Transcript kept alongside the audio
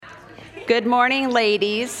Good morning,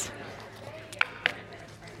 ladies.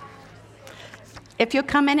 If you'll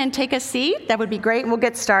come in and take a seat, that would be great, and we'll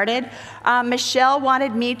get started. Michelle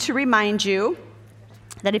wanted me to remind you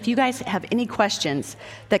that if you guys have any questions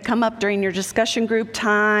that come up during your discussion group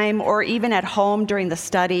time or even at home during the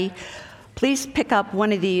study, please pick up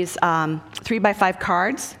one of these 3x5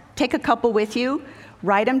 cards. Take a couple with you,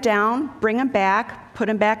 write them down, bring them back, put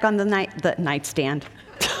them back on the nightstand.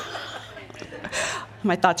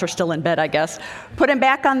 My thoughts are still in bed, I guess. Put them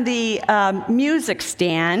back on the music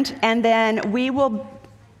stand, and then we will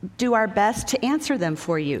do our best to answer them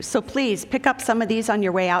for you. So please pick up some of these on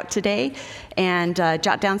your way out today and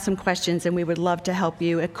jot down some questions, and we would love to help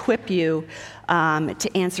you, equip you to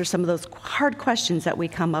answer some of those hard questions that we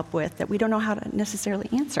come up with that we don't know how to necessarily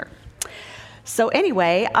answer. So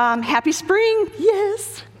anyway, happy spring,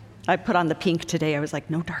 yes. I put on the pink today. I was like,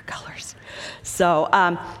 no dark colors. So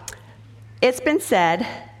it's been said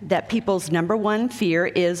that people's number one fear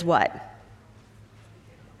is what?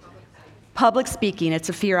 Public speaking. It's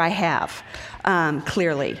a fear I have,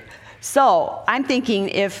 clearly. So I'm thinking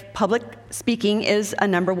if public speaking is a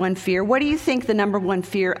number one fear, what do you think the number one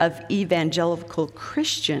fear of evangelical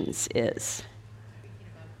Christians is?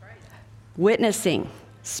 Witnessing,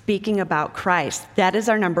 speaking about Christ. That is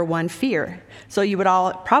our number one fear. So you would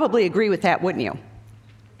all probably agree with that, wouldn't you?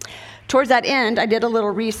 Towards that end, I did a little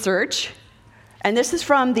research. And this is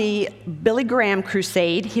from the Billy Graham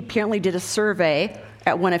crusade. He apparently did a survey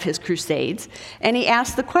at one of his crusades. And he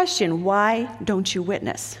asked the question, why don't you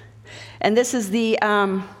witness? And this is the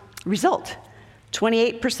result.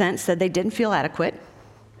 28% said they didn't feel adequate.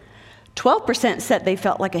 12% said they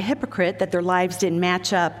felt like a hypocrite, that their lives didn't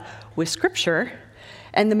match up with Scripture.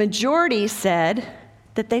 And the majority said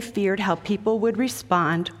that they feared how people would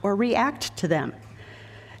respond or react to them.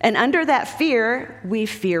 And under that fear, we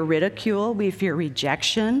fear ridicule, we fear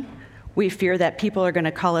rejection, we fear that people are going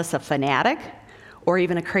to call us a fanatic or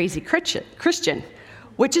even a crazy Christian,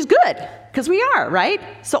 which is good, because we are, right?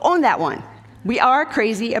 So own that one. We are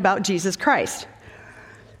crazy about Jesus Christ.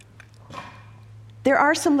 There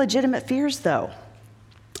are some legitimate fears, though.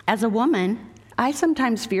 As a woman, I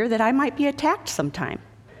sometimes fear that I might be attacked sometime.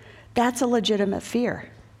 That's a legitimate fear.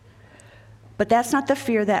 But that's not the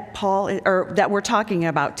fear that that we're talking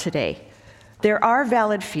about today. There are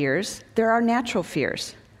valid fears. There are natural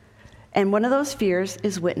fears. And one of those fears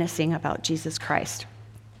is witnessing about Jesus Christ.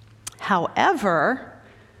 However,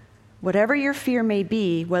 whatever your fear may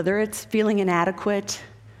be, whether it's feeling inadequate,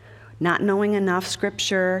 not knowing enough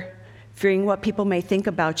Scripture, fearing what people may think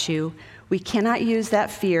about you, we cannot use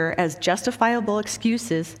that fear as justifiable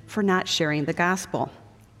excuses for not sharing the gospel.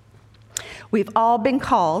 We've all been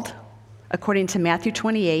called, according to Matthew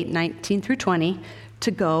 28, 19 through 20,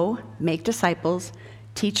 to go, make disciples,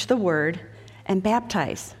 teach the word, and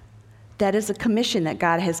baptize. That is a commission that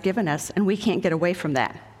God has given us, and we can't get away from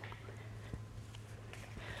that.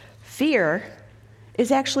 Fear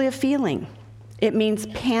is actually a feeling. It means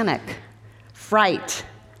panic, fright,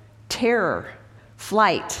 terror,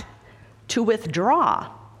 flight, to withdraw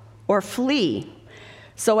or flee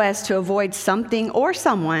so as to avoid something or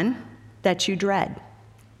someone that you dread.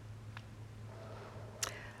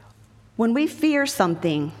 When we fear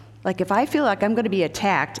something, like if I feel like I'm going to be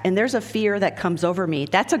attacked and there's a fear that comes over me,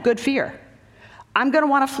 that's a good fear. I'm going to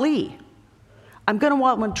want to flee. I'm going to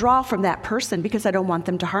want to withdraw from that person because I don't want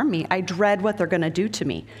them to harm me. I dread what they're going to do to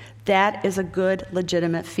me. That is a good,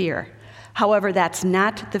 legitimate fear. However, that's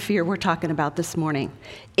not the fear we're talking about this morning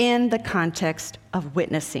in the context of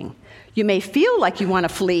witnessing. You may feel like you want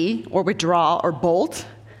to flee or withdraw or bolt,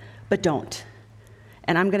 but don't.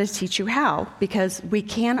 And I'm going to teach you how, because we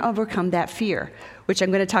can overcome that fear, which I'm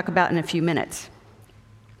going to talk about in a few minutes.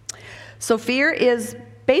 So fear is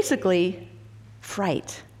basically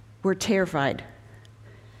fright. We're terrified.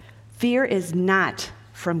 Fear is not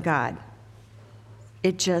from God.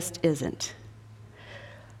 It just isn't.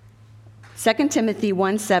 2 Timothy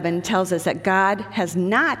 1:7 tells us that God has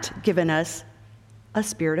not given us a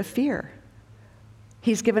spirit of fear.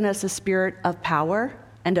 He's given us a spirit of power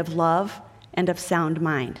and of love and of sound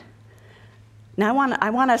mind. Now, I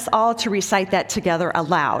want us all to recite that together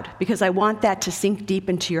aloud, because I want that to sink deep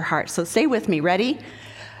into your heart. So say with me, ready?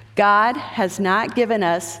 God has not given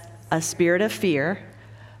us a spirit of fear,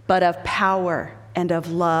 but of power and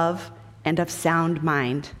of love and of sound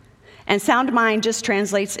mind. And sound mind just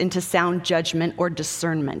translates into sound judgment or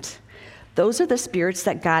discernment. Those are the spirits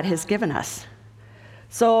that God has given us.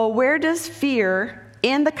 So where does fear,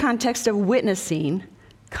 in the context of witnessing,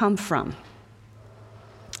 come from?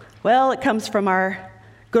 Well, it comes from our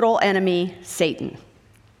good old enemy, Satan.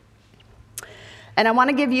 And I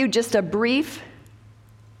want to give you just a brief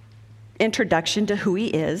introduction to who he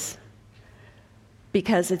is,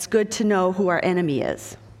 because it's good to know who our enemy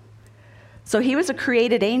is. So he was a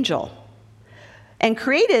created angel. And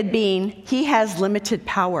created being, he has limited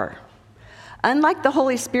power. Unlike the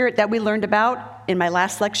Holy Spirit that we learned about in my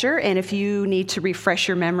last lecture, and if you need to refresh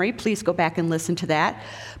your memory, please go back and listen to that.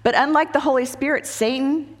 But unlike the Holy Spirit,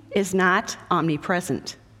 Satan is not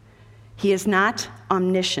omnipresent. He is not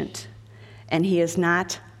omniscient, and he is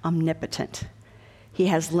not omnipotent. He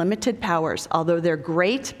has limited powers. Although they're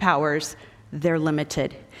great powers, they're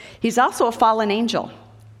limited. He's also a fallen angel.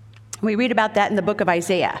 We read about that in the book of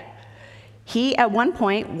Isaiah. He, at one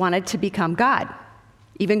point, wanted to become God,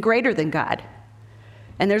 even greater than God.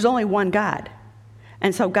 And there's only one God.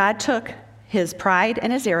 And so God took his pride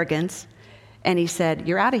and his arrogance, and he said,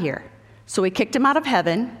 "You're out of here." So he kicked him out of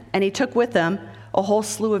heaven, and he took with him a whole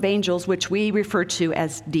slew of angels, which we refer to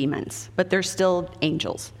as demons, but they're still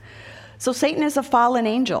angels. So Satan is a fallen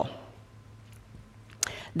angel.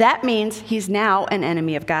 That means he's now an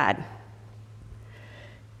enemy of God.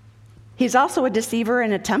 He's also a deceiver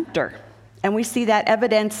and a tempter. And we see that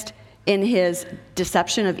evidenced in his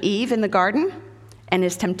deception of Eve in the garden and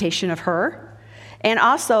his temptation of her, and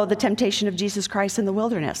also the temptation of Jesus Christ in the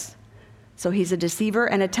wilderness. So he's a deceiver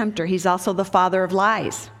and a tempter. He's also the father of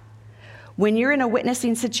lies. When you're in a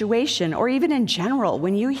witnessing situation, or even in general,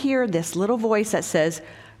 when you hear this little voice that says,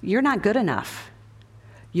 "You're not good enough,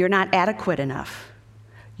 you're not adequate enough,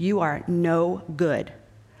 you are no good,"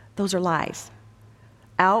 those are lies.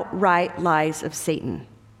 Outright lies of Satan.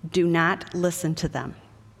 Do not listen to them.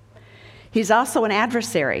 He's also an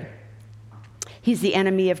adversary. He's the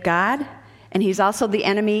enemy of God, and he's also the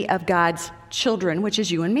enemy of God's children, which is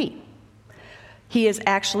you and me. He is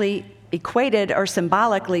actually equated or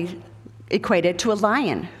symbolically equated to a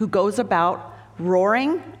lion who goes about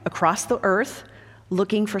roaring across the earth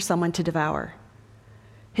looking for someone to devour.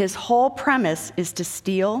 His whole premise is to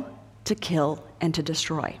steal, to kill, and to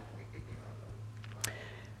destroy.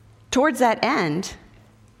 Towards that end,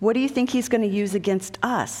 what do you think he's going to use against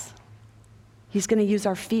us? He's going to use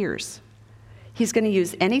our fears. He's going to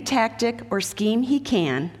use any tactic or scheme he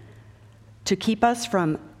can to keep us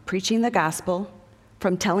from preaching the gospel,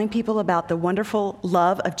 from telling people about the wonderful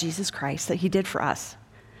love of Jesus Christ that he did for us.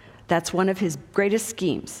 That's one of his greatest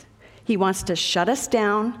schemes. He wants to shut us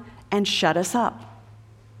down and shut us up.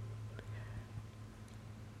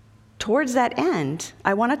 Towards that end,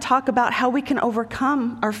 I want to talk about how we can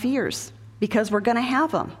overcome our fears, because we're going to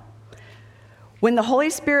have them. When the Holy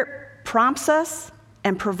Spirit prompts us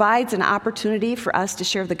and provides an opportunity for us to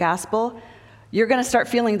share the gospel, you're going to start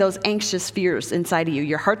feeling those anxious fears inside of you.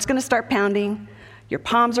 Your heart's going to start pounding. Your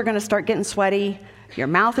palms are going to start getting sweaty. Your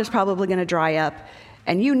mouth is probably going to dry up.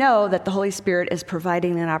 And you know that the Holy Spirit is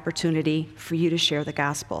providing an opportunity for you to share the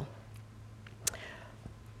gospel.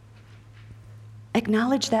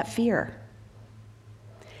 Acknowledge that fear.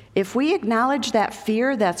 If we acknowledge that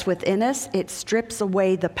fear that's within us, it strips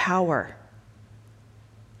away the power.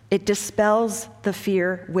 It dispels the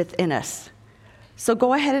fear within us. So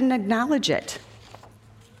go ahead and acknowledge it.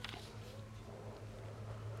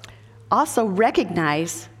 Also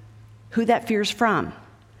recognize who that fear is from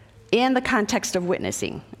in the context of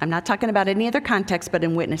witnessing. I'm not talking about any other context, but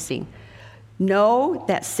in witnessing. Know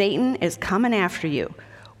that Satan is coming after you.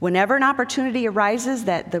 Whenever an opportunity arises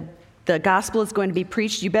that the gospel is going to be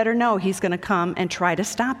preached, you better know he's going to come and try to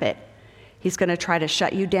stop it. He's going to try to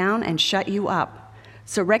shut you down and shut you up.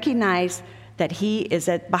 So recognize that he is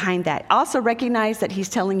behind that. Also recognize that he's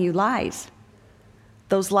telling you lies.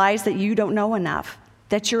 Those lies that you don't know enough,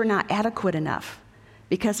 that you're not adequate enough.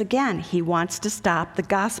 Because again, he wants to stop the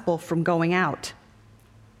gospel from going out.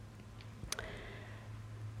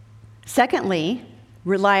 Secondly,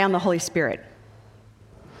 rely on the Holy Spirit.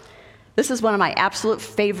 This is one of my absolute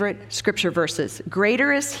favorite scripture verses.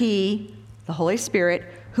 Greater is he, the Holy Spirit,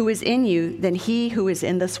 who is in you than he who is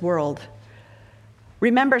in this world.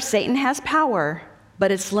 Remember, Satan has power,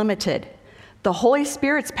 but it's limited. The Holy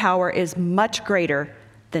Spirit's power is much greater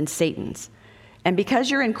than Satan's. And because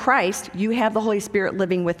you're in Christ, you have the Holy Spirit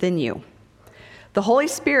living within you. The Holy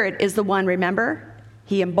Spirit is the one, remember,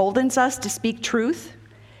 he emboldens us to speak truth.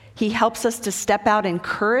 He helps us to step out in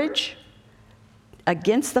courage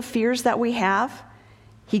against the fears that we have.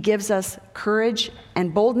 He gives us courage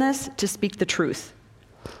and boldness to speak the truth.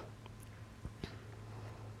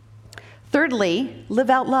 Thirdly, live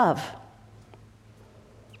out love.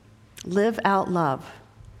 Live out love.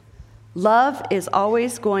 Love is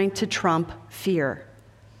always going to trump fear,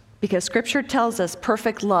 because Scripture tells us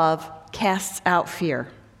perfect love casts out fear.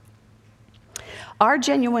 Our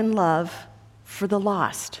genuine love for the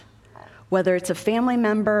lost, whether it's a family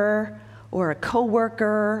member or a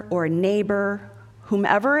coworker or a neighbor,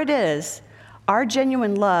 whomever it is, our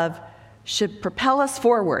genuine love should propel us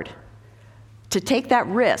forward to take that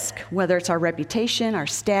risk, whether it's our reputation, our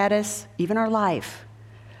status, even our life,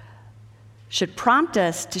 should prompt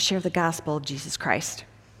us to share the gospel of Jesus Christ.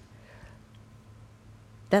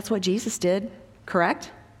 That's what Jesus did,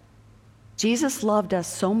 correct? Jesus loved us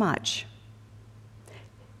so much.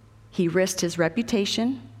 He risked his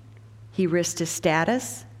reputation, he risked his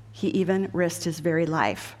status, he even risked his very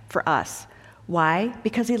life for us. Why?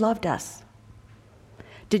 Because he loved us.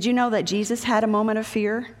 Did you know that Jesus had a moment of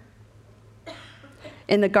fear?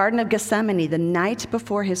 In the Garden of Gethsemane, the night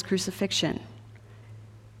before his crucifixion,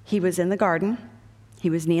 he was in the garden, he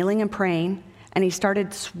was kneeling and praying, and he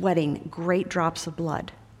started sweating great drops of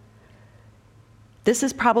blood. This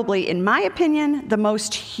is probably, in my opinion, the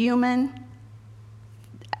most human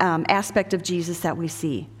aspect of Jesus that we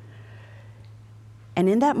see. And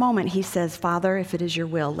in that moment, he says, "Father, if it is your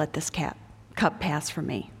will, let this cup pass from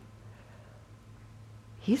me."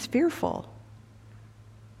 He's fearful.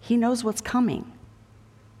 He knows what's coming.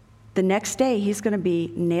 The next day, he's going to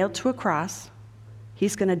be nailed to a cross.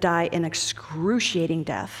 He's going to die an excruciating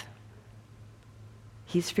death.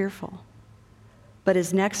 He's fearful. But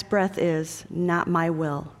his next breath is, "Not my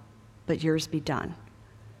will, but yours be done."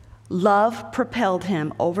 Love propelled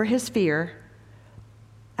him over his fear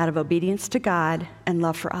out of obedience to God and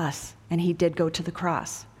love for us. And he did go to the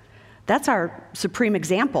cross. That's our supreme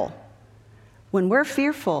example. When we're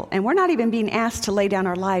fearful and we're not even being asked to lay down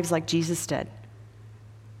our lives like Jesus did,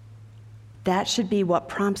 that should be what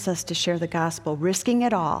prompts us to share the gospel, risking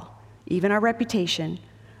it all, even our reputation,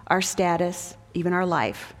 our status, even our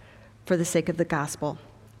life, for the sake of the gospel.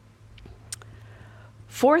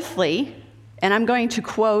 Fourthly, and I'm going to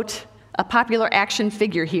quote a popular action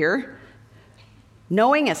figure here,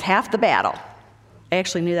 knowing is half the battle. I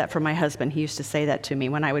actually knew that from my husband. He used to say that to me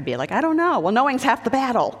when I would be like, I don't know. Well, knowing's half the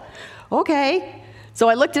battle. Okay. So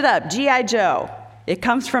I looked it up, G.I. Joe. It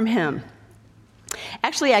comes from him.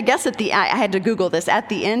 Actually, I guess I had to Google this. At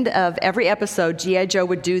the end of every episode, G.I. Joe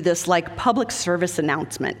would do this like public service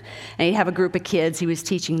announcement. And he'd have a group of kids, he was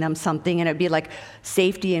teaching them something, and it'd be like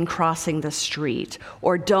safety in crossing the street,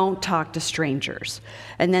 or don't talk to strangers.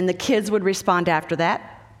 And then the kids would respond after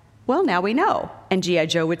that, well, now we know. And G.I.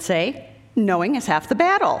 Joe would say, knowing is half the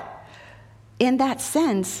battle. In that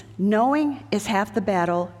sense, knowing is half the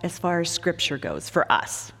battle as far as Scripture goes for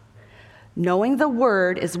us. Knowing the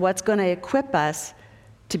Word is what's going to equip us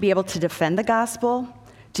to be able to defend the gospel,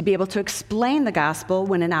 to be able to explain the gospel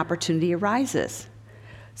when an opportunity arises.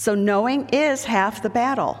 So knowing is half the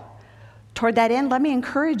battle. Toward that end, let me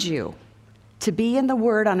encourage you to be in the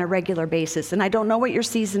Word on a regular basis. And I don't know what your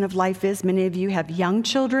season of life is. Many of you have young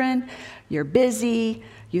children, you're busy,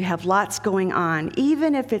 you have lots going on.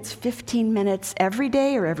 Even if it's 15 minutes every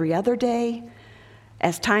day or every other day,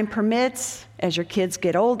 as time permits, as your kids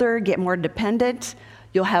get older, get more dependent,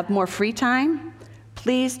 you'll have more free time.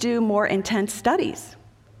 Please do more intense studies,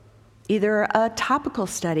 either a topical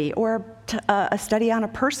study or a study on a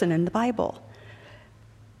person in the Bible.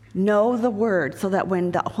 Know the Word so that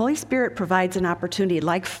when the Holy Spirit provides an opportunity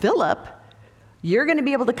like Philip, you're going to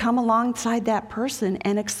be able to come alongside that person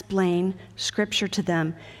and explain Scripture to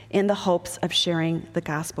them in the hopes of sharing the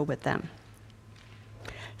gospel with them.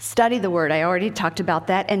 Study the Word. I already talked about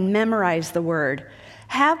that. And memorize the Word.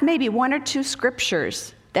 Have maybe one or two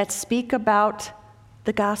scriptures that speak about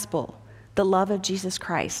the gospel, the love of Jesus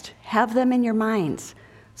Christ. Have them in your minds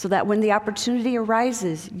so that when the opportunity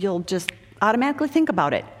arises, you'll just automatically think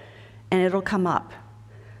about it and it'll come up.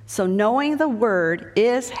 So knowing the Word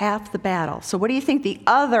is half the battle. So what do you think the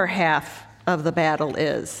other half of the battle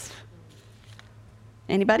is?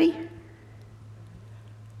 Anybody?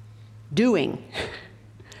 Doing.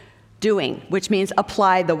 Doing, which means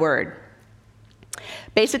apply the Word.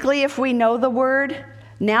 Basically, if we know the Word,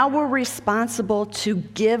 now we're responsible to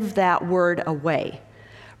give that Word away.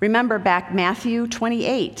 Remember back Matthew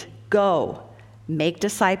 28, go, make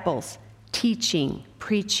disciples, teaching,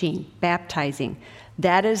 preaching, baptizing.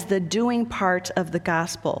 That is the doing part of the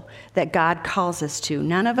gospel that God calls us to.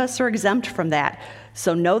 None of us are exempt from that.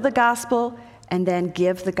 So know the gospel and then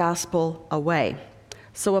give the gospel away.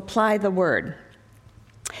 So apply the Word.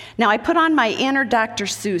 Now, I put on my inner Dr.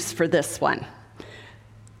 Seuss for this one.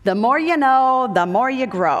 The more you know, the more you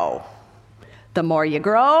grow. The more you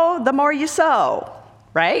grow, the more you sow,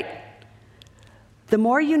 right? The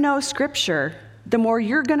more you know Scripture, the more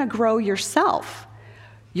you're going to grow yourself.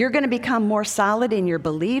 You're going to become more solid in your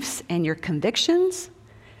beliefs and your convictions.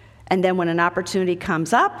 And then when an opportunity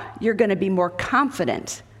comes up, you're going to be more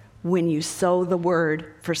confident when you sow the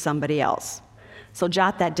Word for somebody else. So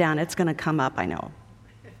jot that down. It's going to come up, I know.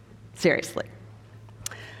 Seriously.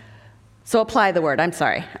 So apply the word. I'm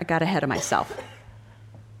sorry. I got ahead of myself.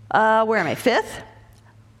 Where am I? 5th,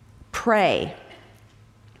 pray.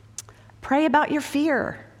 Pray about your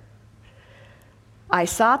fear. I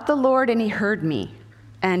sought the Lord, and he heard me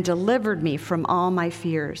and delivered me from all my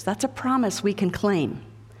fears. That's a promise we can claim.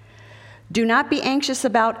 Do not be anxious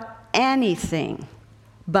about anything,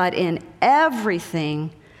 but in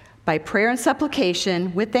everything, by prayer and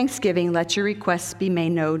supplication, with thanksgiving, let your requests be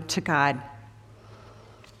made known to God.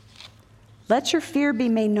 Let your fear be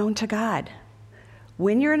made known to God.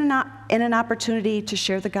 When you're in an opportunity to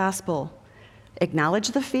share the gospel, acknowledge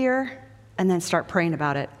the fear and then start praying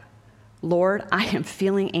about it. Lord, I am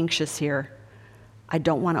feeling anxious here. I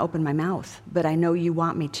don't want to open my mouth, but I know you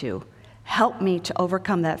want me to. Help me to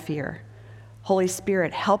overcome that fear. Holy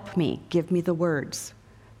Spirit, help me. Give me the words.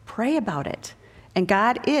 Pray about it. And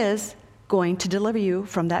God is going to deliver you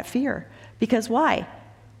from that fear. Because why?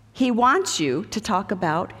 He wants you to talk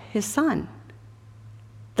about his son.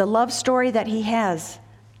 The love story that he has,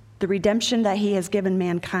 the redemption that he has given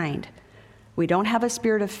mankind. We don't have a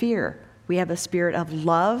spirit of fear. We have a spirit of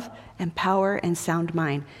love and power and sound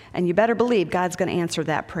mind. And you better believe God's going to answer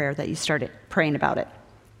that prayer that you started praying about it.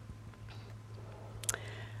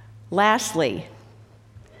 Lastly,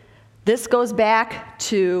 this goes back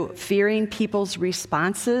to fearing people's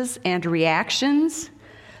responses and reactions.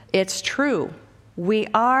 It's true. We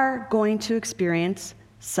are going to experience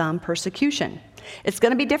some persecution. It's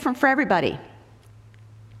going to be different for everybody.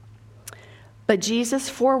 But Jesus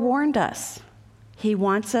forewarned us. He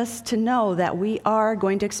wants us to know that we are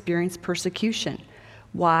going to experience persecution.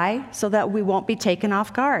 Why? So that we won't be taken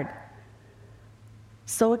off guard.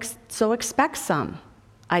 So expect some.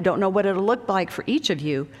 I don't know what it'll look like for each of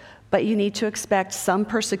you, but you need to expect some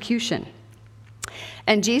persecution.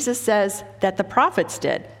 And Jesus says that the prophets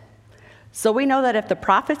did. So we know that if the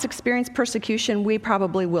prophets experienced persecution, we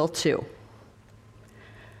probably will too.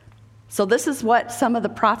 So this is what some of the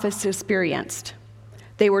prophets experienced.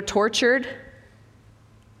 They were tortured.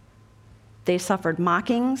 They suffered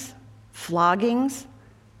mockings, floggings,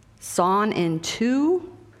 sawn in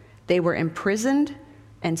two. They were imprisoned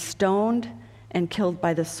and stoned and killed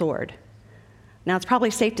by the sword. Now, it's probably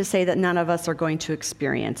safe to say that none of us are going to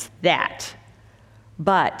experience that.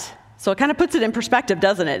 But, so it kind of puts it in perspective,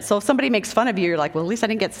 doesn't it? So if somebody makes fun of you, you're like, well, at least I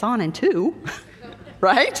didn't get sawn in two,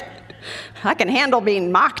 right? I can handle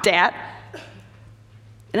being mocked at.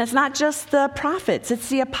 And it's not just the prophets, it's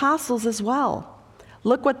the apostles as well.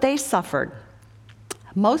 Look what they suffered.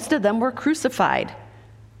 Most of them were crucified.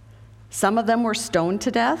 Some of them were stoned to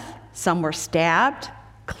death. Some were stabbed,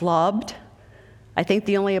 clubbed. I think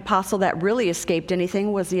the only apostle that really escaped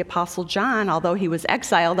anything was the Apostle John. Although he was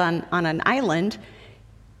exiled on an island,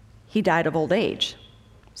 he died of old age.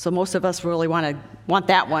 So most of us really want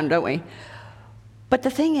that one, don't we? But the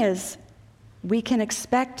thing is, we can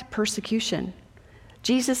expect persecution.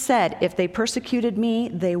 Jesus said, if they persecuted me,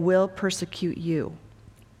 they will persecute you.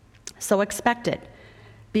 So expect it.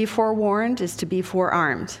 Be forewarned is to be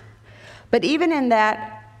forearmed. But even in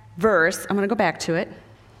that verse, I'm going to go back to it,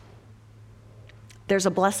 there's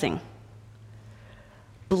a blessing.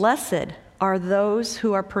 Blessed are those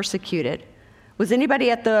who are persecuted. Was anybody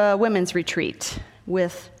at the women's retreat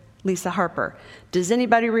with Lisa Harper? Does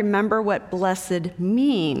anybody remember what blessed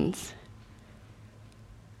means?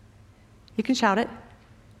 You can shout it.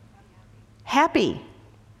 Happy.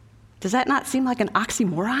 Does that not seem like an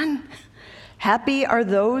oxymoron? Happy are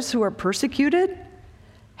those who are persecuted.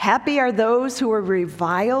 Happy are those who are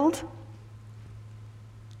reviled,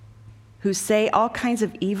 who say all kinds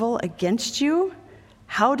of evil against you.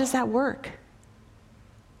 How does that work?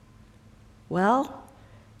 Well,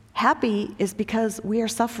 happy is because we are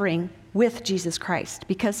suffering with Jesus Christ.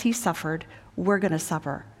 Because he suffered, we're going to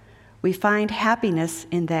suffer. We find happiness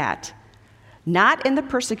in that. Not in the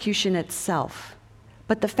persecution itself,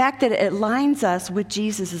 but the fact that it lines us with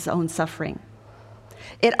Jesus' own suffering.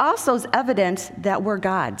 It also is evidence that we're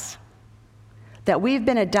God's, that we've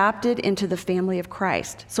been adopted into the family of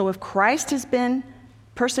Christ. So if Christ has been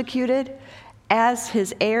persecuted as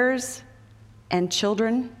his heirs and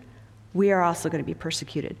children, we are also going to be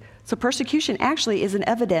persecuted. So persecution actually is an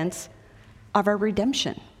evidence of our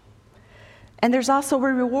redemption. And there's also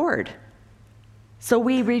a reward. So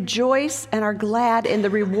we rejoice and are glad in the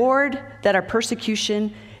reward that our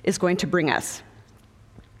persecution is going to bring us.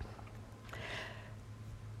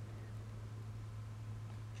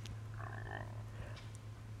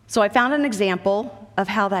 So I found an example of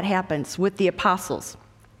how that happens with the apostles.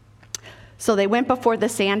 So they went before the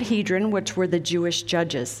Sanhedrin, which were the Jewish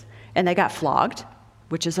judges, and they got flogged.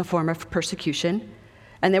 which is a form of persecution,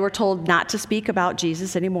 and they were told not to speak about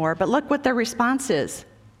Jesus anymore. But look what their response is.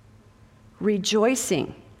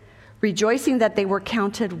 Rejoicing that they were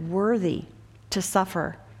counted worthy to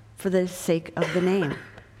suffer for the sake of the name.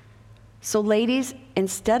 So ladies,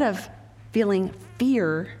 instead of feeling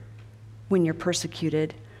fear when you're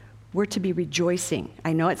persecuted, we're to be rejoicing.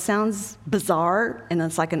 I know it sounds bizarre and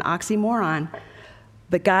it's like an oxymoron,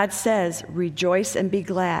 but God says, rejoice and be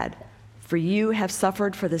glad, for you have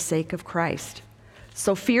suffered for the sake of Christ.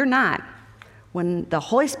 So fear not. When the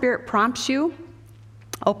Holy Spirit prompts you,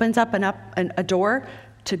 opens up a door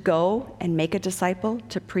to go and make a disciple,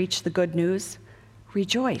 to preach the good news,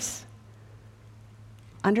 rejoice.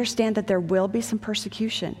 Understand that there will be some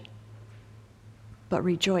persecution, but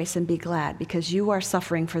rejoice and be glad because you are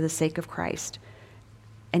suffering for the sake of Christ,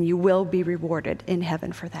 and you will be rewarded in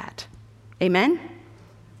heaven for that. Amen?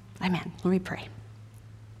 Amen. Let me pray.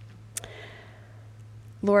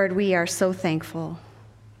 Lord, we are so thankful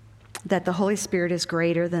that the Holy Spirit is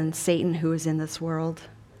greater than Satan who is in this world,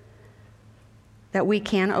 that we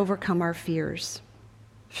can overcome our fears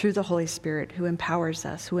through the Holy Spirit who empowers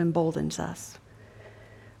us, who emboldens us.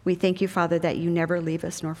 We thank you, Father, that you never leave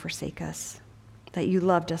us nor forsake us, that you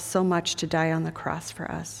loved us so much to die on the cross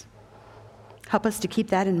for us. Help us to keep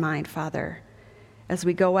that in mind, Father, as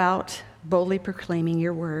we go out boldly proclaiming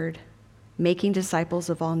your word, making disciples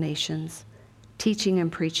of all nations, teaching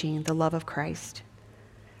and preaching the love of Christ.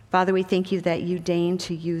 Father, we thank you that you deign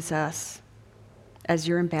to use us as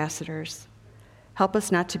your ambassadors. Help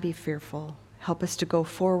us not to be fearful. Help us to go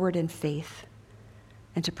forward in faith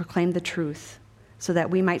and to proclaim the truth so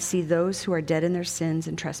that we might see those who are dead in their sins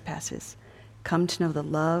and trespasses come to know the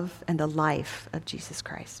love and the life of Jesus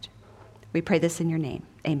Christ. We pray this in your name.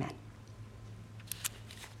 Amen.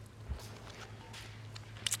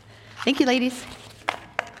 Thank you, ladies.